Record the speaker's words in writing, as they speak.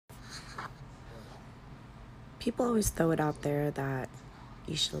People always throw it out there that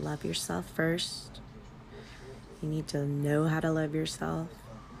you should love yourself first. You need to know how to love yourself.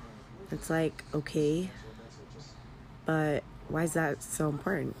 It's like, okay, but why is that so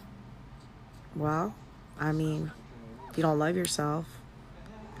important? Well, I mean, if you don't love yourself,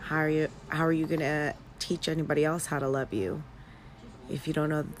 how are you going to teach anybody else how to love you? If you don't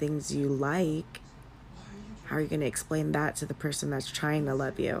know the things you like, how are you going to explain that to the person that's trying to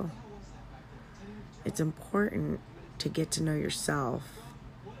love you? It's important to get to know yourself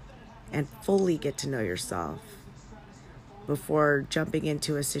and fully get to know yourself before jumping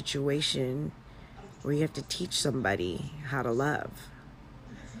into a situation where you have to teach somebody how to love.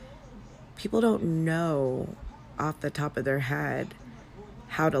 People don't know off the top of their head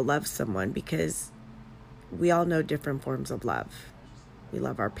how to love someone because we all know different forms of love. We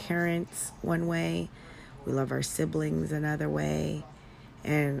love our parents one way, we love our siblings another way,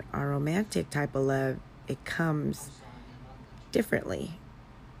 and our romantic type of love, it comes differently.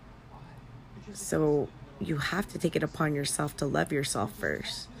 So you have to take it upon yourself to love yourself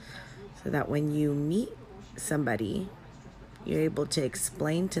first, so that when you meet somebody, you're able to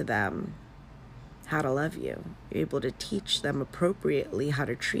explain to them how to love you. You're able to teach them appropriately how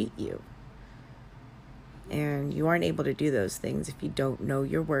to treat you. And you aren't able to do those things if you don't know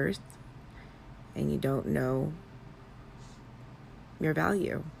your worth and you don't know your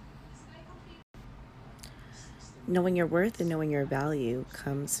value. Knowing your worth and knowing your value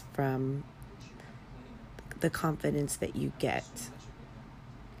comes from the confidence that you get.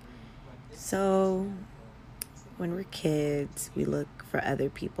 So when we're kids, we look for other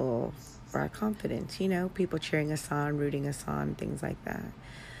people for our confidence, people cheering us on, rooting us on, things like that.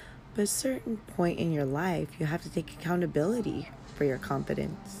 But at a certain point in your life, you have to take accountability for your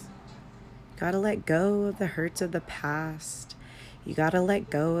confidence. You gotta let go of the hurts of the past. You gotta let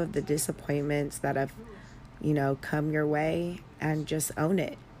go of the disappointments that have, come your way, and just own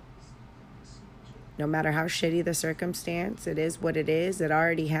it. No matter how shitty the circumstance, it is what it is. It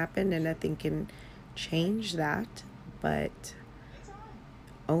already happened and nothing can change that. But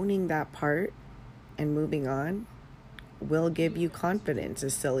owning that part and moving on will give you confidence,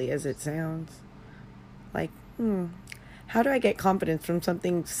 as silly as it sounds. Like, how do I get confidence from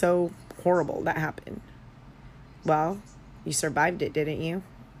something so horrible that happened? Well, you survived it, didn't you?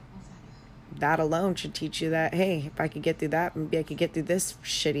 That alone should teach you that, hey, if I could get through that, maybe I could get through this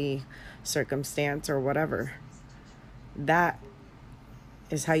shitty circumstance or whatever. That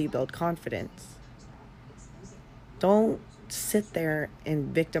is how you build confidence. Don't sit there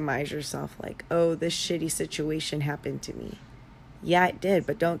and victimize yourself like, oh, this shitty situation happened to me. Yeah, it did,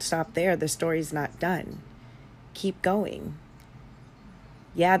 but don't stop there. The story's not done. Keep going.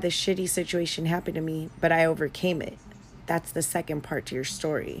 Yeah, this shitty situation happened to me, but I overcame it. That's the second part to your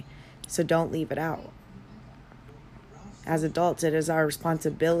story. So don't leave it out. As adults, it is our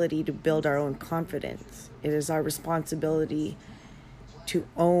responsibility to build our own confidence. It is our responsibility to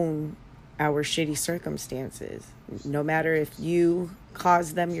own our shitty circumstances. No matter if you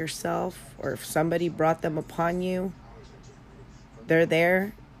caused them yourself or if somebody brought them upon you, they're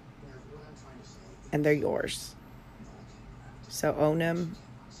there and they're yours. So own them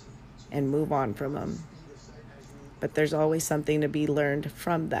and move on from them. But there's always something to be learned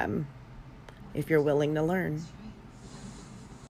from them if you're willing to learn.